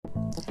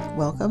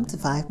Welcome to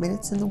 5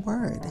 Minutes in the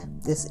Word.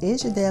 This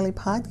is your daily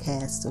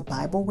podcast of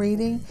Bible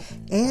reading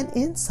and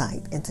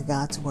insight into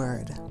God's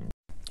Word.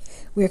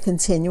 We are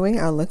continuing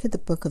our look at the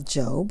book of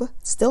Job,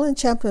 still in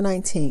chapter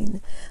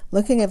 19,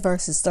 looking at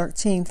verses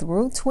 13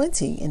 through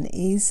 20 in the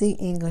Easy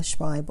English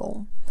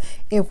Bible.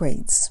 It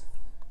reads,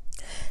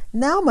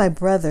 "Now my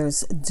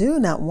brothers do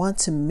not want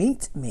to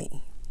meet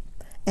me,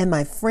 and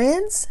my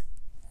friends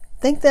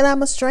think that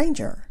I'm a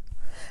stranger.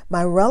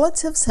 My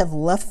relatives have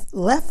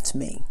left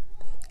me,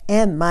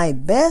 and my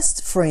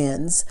best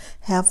friends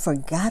have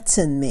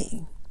forgotten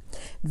me.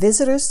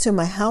 Visitors to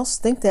my house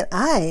think that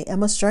I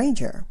am a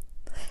stranger,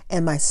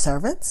 and my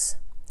servants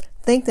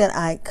think that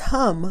I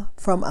come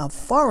from a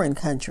foreign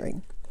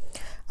country.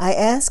 I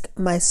ask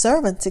my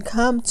servant to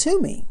come to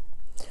me,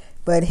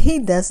 but he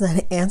does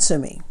not answer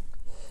me.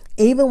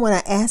 Even when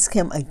I ask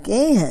him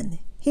again,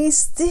 he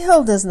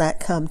still does not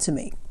come to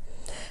me.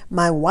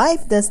 My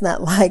wife does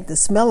not like the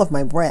smell of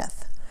my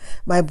breath.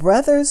 My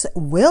brothers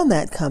will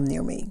not come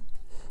near me.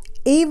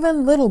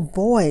 Even little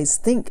boys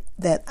think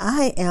that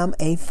I am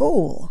a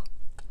fool.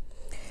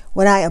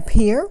 When I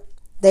appear,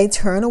 they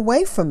turn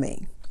away from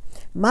me.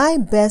 My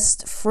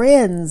best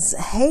friends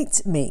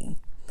hate me.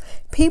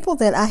 People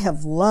that I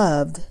have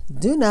loved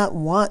do not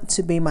want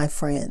to be my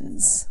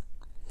friends.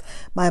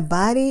 My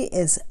body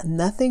is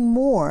nothing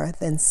more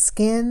than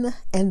skin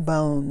and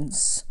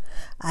bones.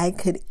 I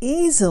could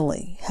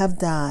easily have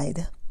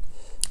died."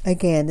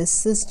 Again,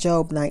 this is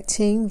Job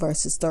 19,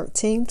 verses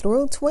 13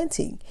 through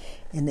 20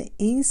 in the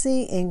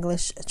Easy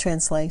English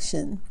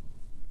translation.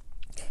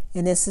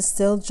 And this is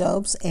still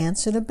Job's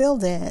answer to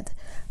Bildad.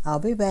 I'll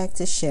be back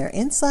to share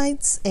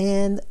insights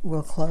and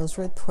we'll close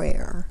with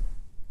prayer.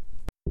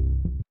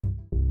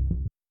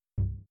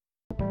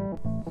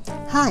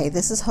 Hi,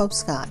 this is Hope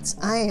Scott.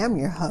 I am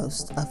your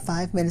host of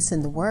 5 Minutes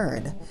in the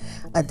Word,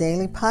 a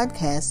daily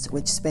podcast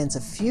which spends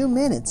a few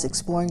minutes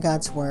exploring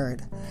God's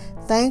Word.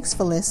 Thanks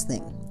for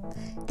listening.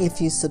 If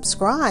you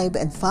subscribe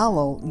and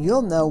follow,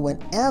 you'll know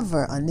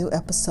whenever a new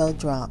episode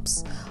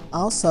drops.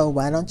 Also,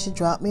 why don't you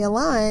drop me a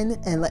line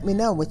and let me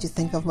know what you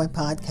think of my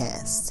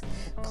podcast?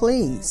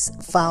 Please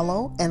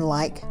follow and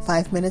like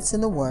 5 Minutes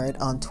in the Word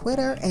on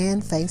Twitter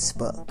and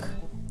Facebook.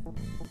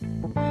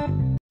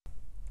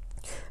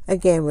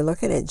 Again, we're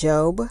looking at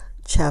Job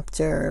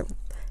chapter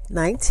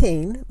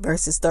 19,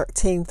 verses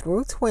 13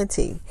 through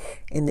 20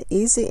 in the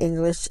Easy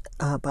English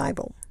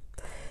Bible.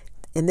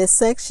 In this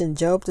section,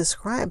 Job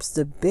describes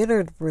the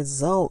bitter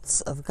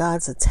results of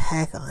God's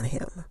attack on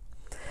him.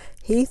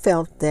 He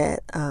felt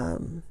that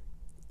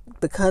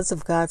because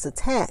of God's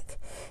attack,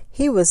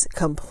 he was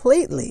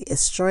completely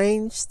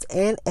estranged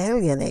and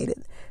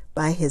alienated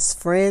by his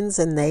friends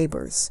and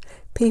neighbors,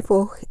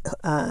 people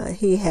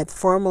he had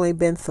formerly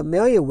been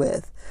familiar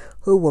with,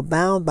 who were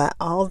bound by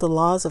all the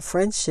laws of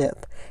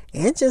friendship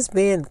and just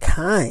being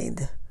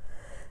kind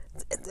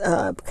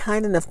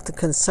enough to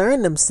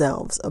concern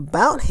themselves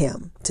about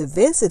him, to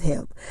visit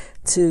him,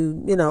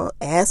 to,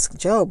 ask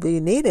Job, do you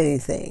need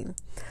anything?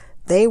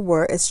 They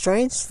were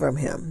estranged from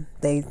him.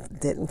 They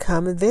didn't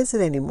come and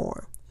visit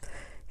anymore.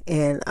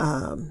 And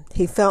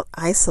he felt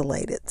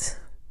isolated.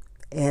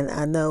 And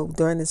I know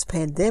during this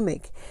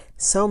pandemic,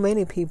 so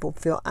many people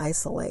feel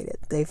isolated.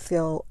 They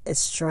feel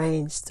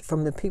estranged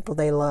from the people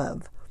they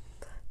love.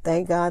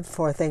 Thank God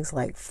for things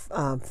like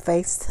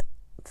FaceTime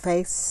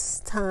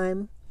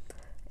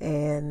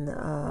and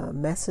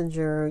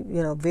Messenger,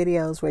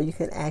 videos where you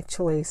can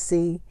actually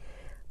see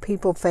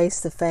people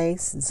face to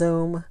face,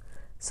 Zoom.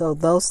 So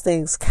those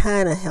things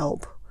kind of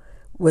help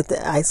with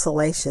the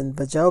isolation.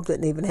 But Job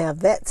didn't even have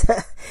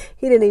that.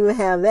 He didn't even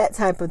have that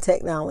type of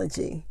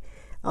technology.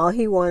 All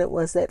he wanted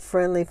was that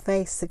friendly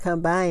face to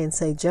come by and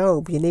say,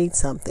 "Job, you need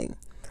something."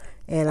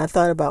 And I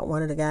thought about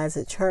one of the guys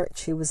at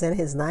church. He was in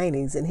his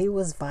 90s and he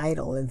was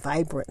vital and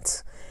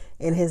vibrant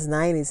in his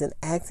 90s and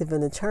active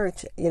in the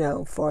church,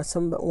 for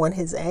someone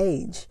his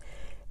age.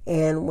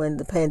 And when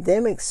the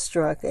pandemic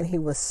struck and he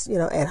was,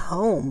 at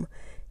home,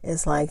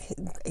 it's like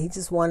he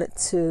just wanted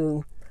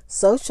to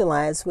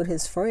socialize with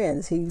his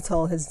friends. He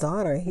told his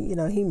daughter,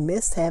 he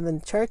missed having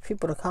church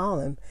people to call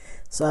him.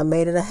 So I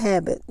made it a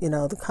habit,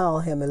 to call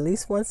him at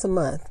least once a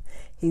month.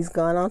 He's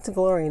gone on to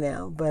glory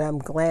now, but I'm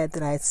glad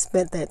that I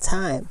spent that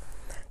time,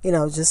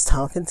 just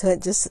talking to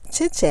it, just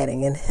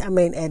chit-chatting. And I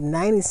mean, at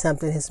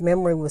 90-something, his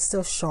memory was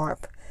still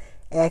sharp.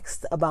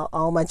 Asked about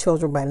all my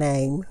children by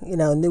name,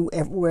 knew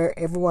where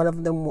every one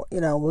of them,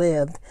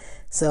 lived.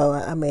 So,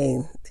 I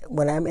mean,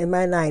 when I'm in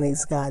my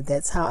 90s, God,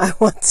 that's how I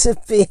want to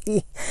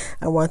be.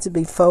 I want to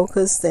be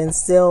focused and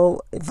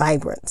still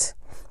vibrant.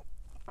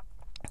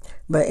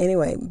 But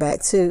anyway,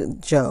 back to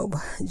Job.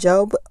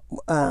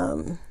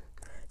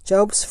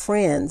 Job's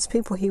friends,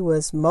 people he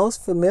was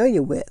most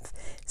familiar with,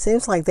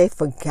 seems like they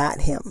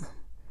forgot him.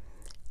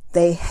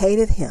 They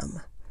hated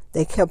him.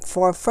 They kept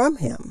far from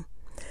him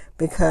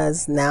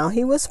because now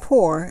he was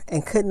poor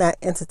and could not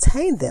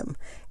entertain them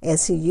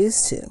as he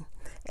used to.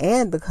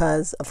 And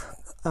because of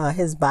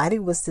his body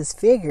was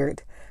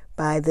disfigured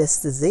by this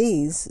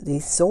disease,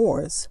 these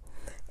sores.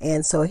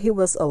 And so he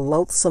was a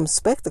loathsome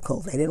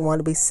spectacle. They didn't want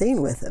to be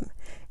seen with him.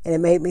 And it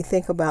made me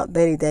think about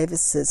Bette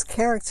Davis's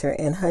character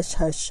in Hush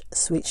Hush,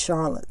 Sweet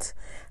Charlotte,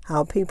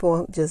 how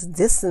people just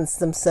distance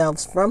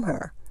themselves from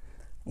her,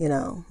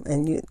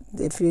 and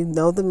if you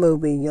know the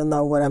movie, you'll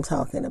know what I'm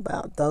talking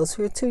about. Those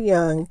who are too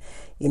young,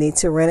 you need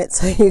to rent it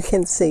so you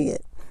can see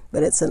it,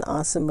 but it's an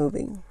awesome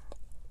movie.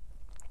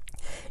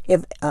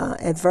 If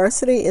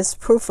adversity is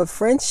proof of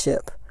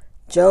friendship,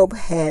 Job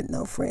had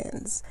no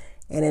friends.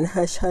 And in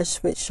Hush Hush,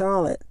 Sweet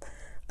Charlotte,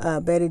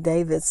 Bette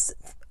Davis'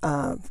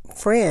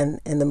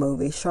 friend in the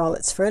movie,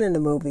 Charlotte's friend in the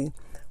movie,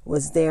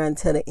 was there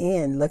until the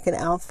end, looking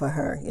out for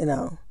her,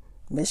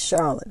 Miss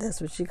Charlotte, that's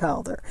what she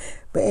called her.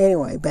 But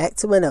anyway, back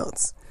to my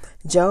notes.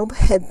 Job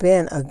had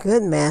been a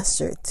good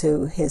master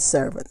to his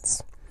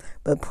servants.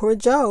 But poor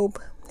Job,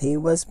 he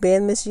was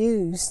being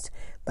misused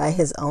by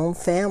his own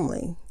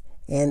family.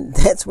 And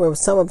that's where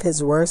some of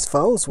his worst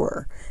foes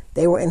were.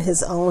 They were in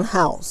his own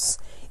house.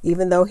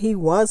 Even though he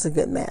was a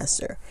good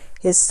master,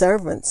 his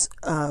servants,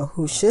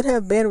 who should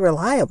have been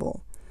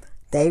reliable,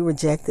 they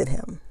rejected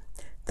him.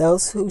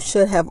 Those who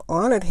should have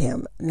honored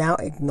him now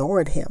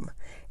ignored him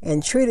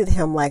and treated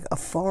him like a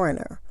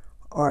foreigner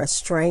or a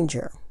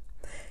stranger.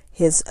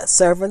 His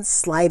servants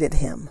slighted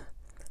him.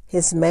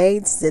 His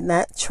maids did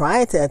not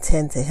try to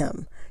attend to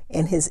him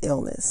in his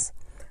illness,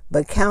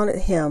 but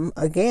counted him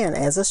again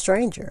as a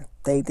stranger.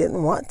 They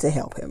didn't want to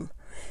help him.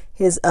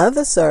 His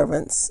other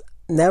servants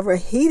never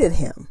heeded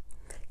him.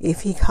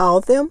 If he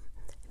called them,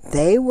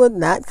 they would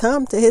not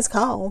come to his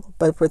call,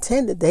 but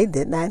pretended they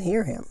did not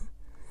hear him.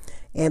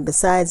 And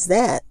besides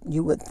that,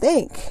 you would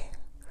think,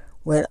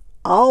 when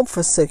all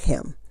forsook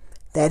him,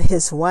 that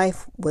his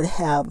wife would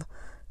have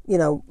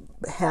the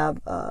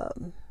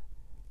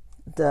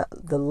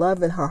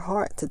love in her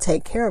heart to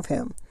take care of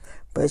him.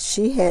 But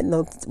she had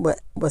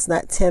was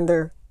not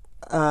tender,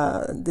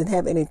 didn't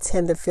have any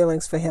tender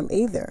feelings for him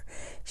either.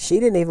 She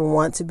didn't even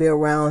want to be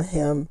around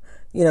him.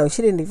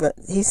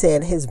 He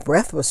said his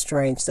breath was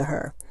strange to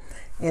her.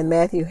 And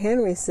Matthew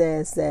Henry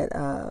says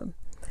that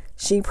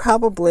she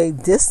probably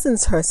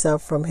distanced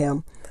herself from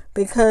him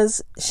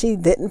because she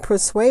didn't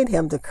persuade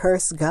him to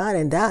curse God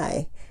and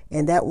die.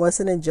 And that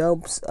wasn't in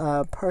Job's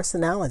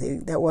personality.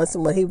 That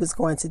wasn't what he was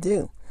going to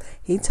do.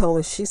 He told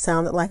her she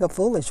sounded like a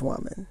foolish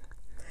woman.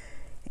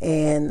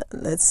 And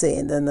let's see,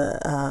 and then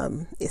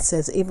it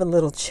says even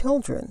little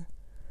children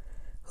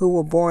who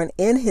were born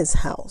in his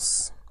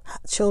house,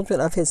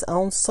 children of his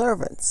own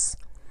servants,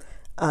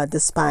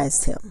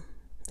 despised him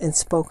and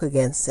spoke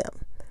against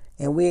him.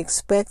 And we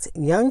expect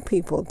young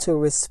people to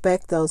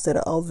respect those that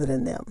are older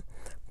than them.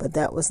 But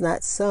that was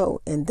not so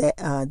in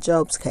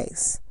Job's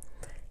case.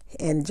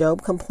 And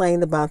Job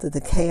complained about the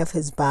decay of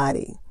his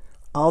body.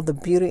 All the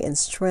beauty and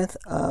strength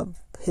of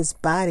his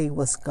body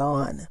was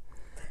gone.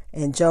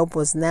 And Job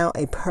was now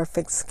a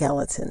perfect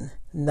skeleton,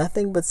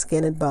 nothing but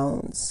skin and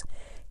bones.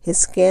 His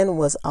skin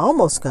was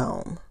almost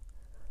gone.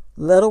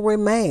 Little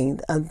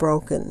remained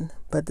unbroken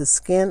but the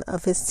skin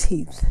of his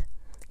teeth,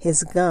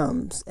 his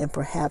gums, and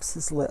perhaps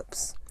his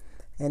lips.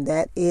 And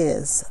that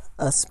is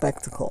a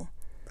spectacle.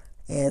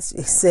 As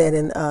he said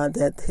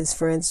that his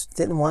friends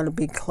didn't want to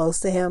be close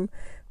to him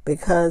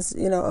because,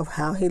 of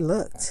how he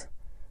looked.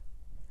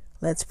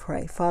 Let's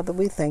pray. Father,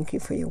 we thank you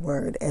for your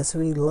word as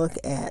we look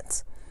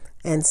at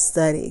and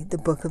study the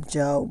book of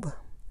Job.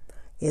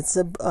 It's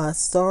a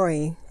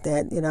story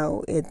that,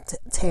 it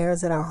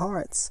tears at our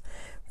hearts.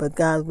 But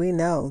God, we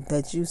know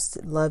that you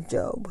love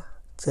Job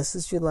just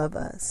as you love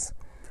us.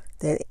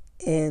 That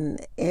in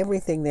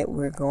everything that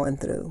we're going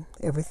through,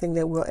 everything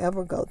that we'll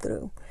ever go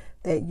through,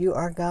 that you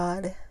are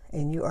God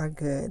and you are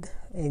good.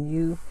 And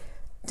you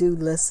do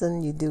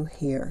listen, you do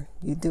hear.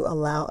 You do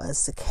allow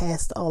us to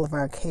cast all of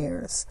our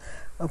cares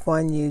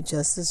upon you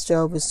just as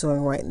Job is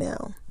doing right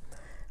now.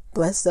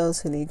 Bless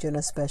those who need you in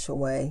a special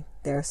way.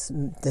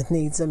 The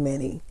needs are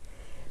many.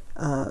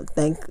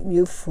 Thank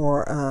you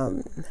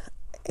for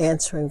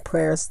answering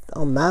prayers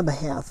on my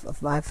behalf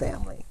of my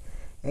family.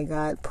 And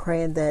God,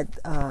 praying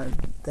that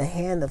the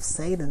hand of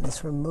Satan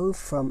is removed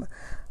from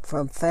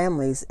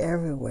families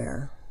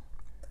everywhere.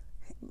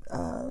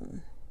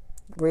 The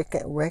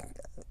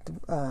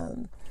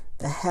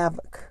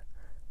havoc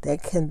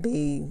that can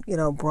be,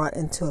 brought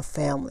into a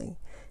family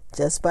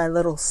just by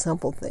little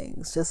simple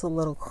things, just a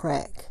little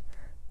crack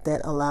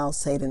that allows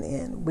Satan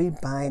in. We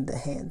bind the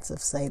hands of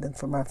Satan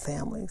from our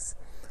families.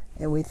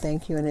 And we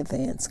thank you in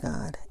advance,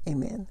 God.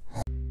 Amen.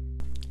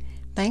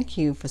 Thank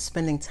you for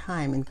spending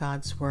time in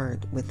God's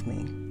Word with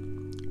me.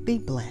 Be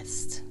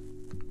blessed.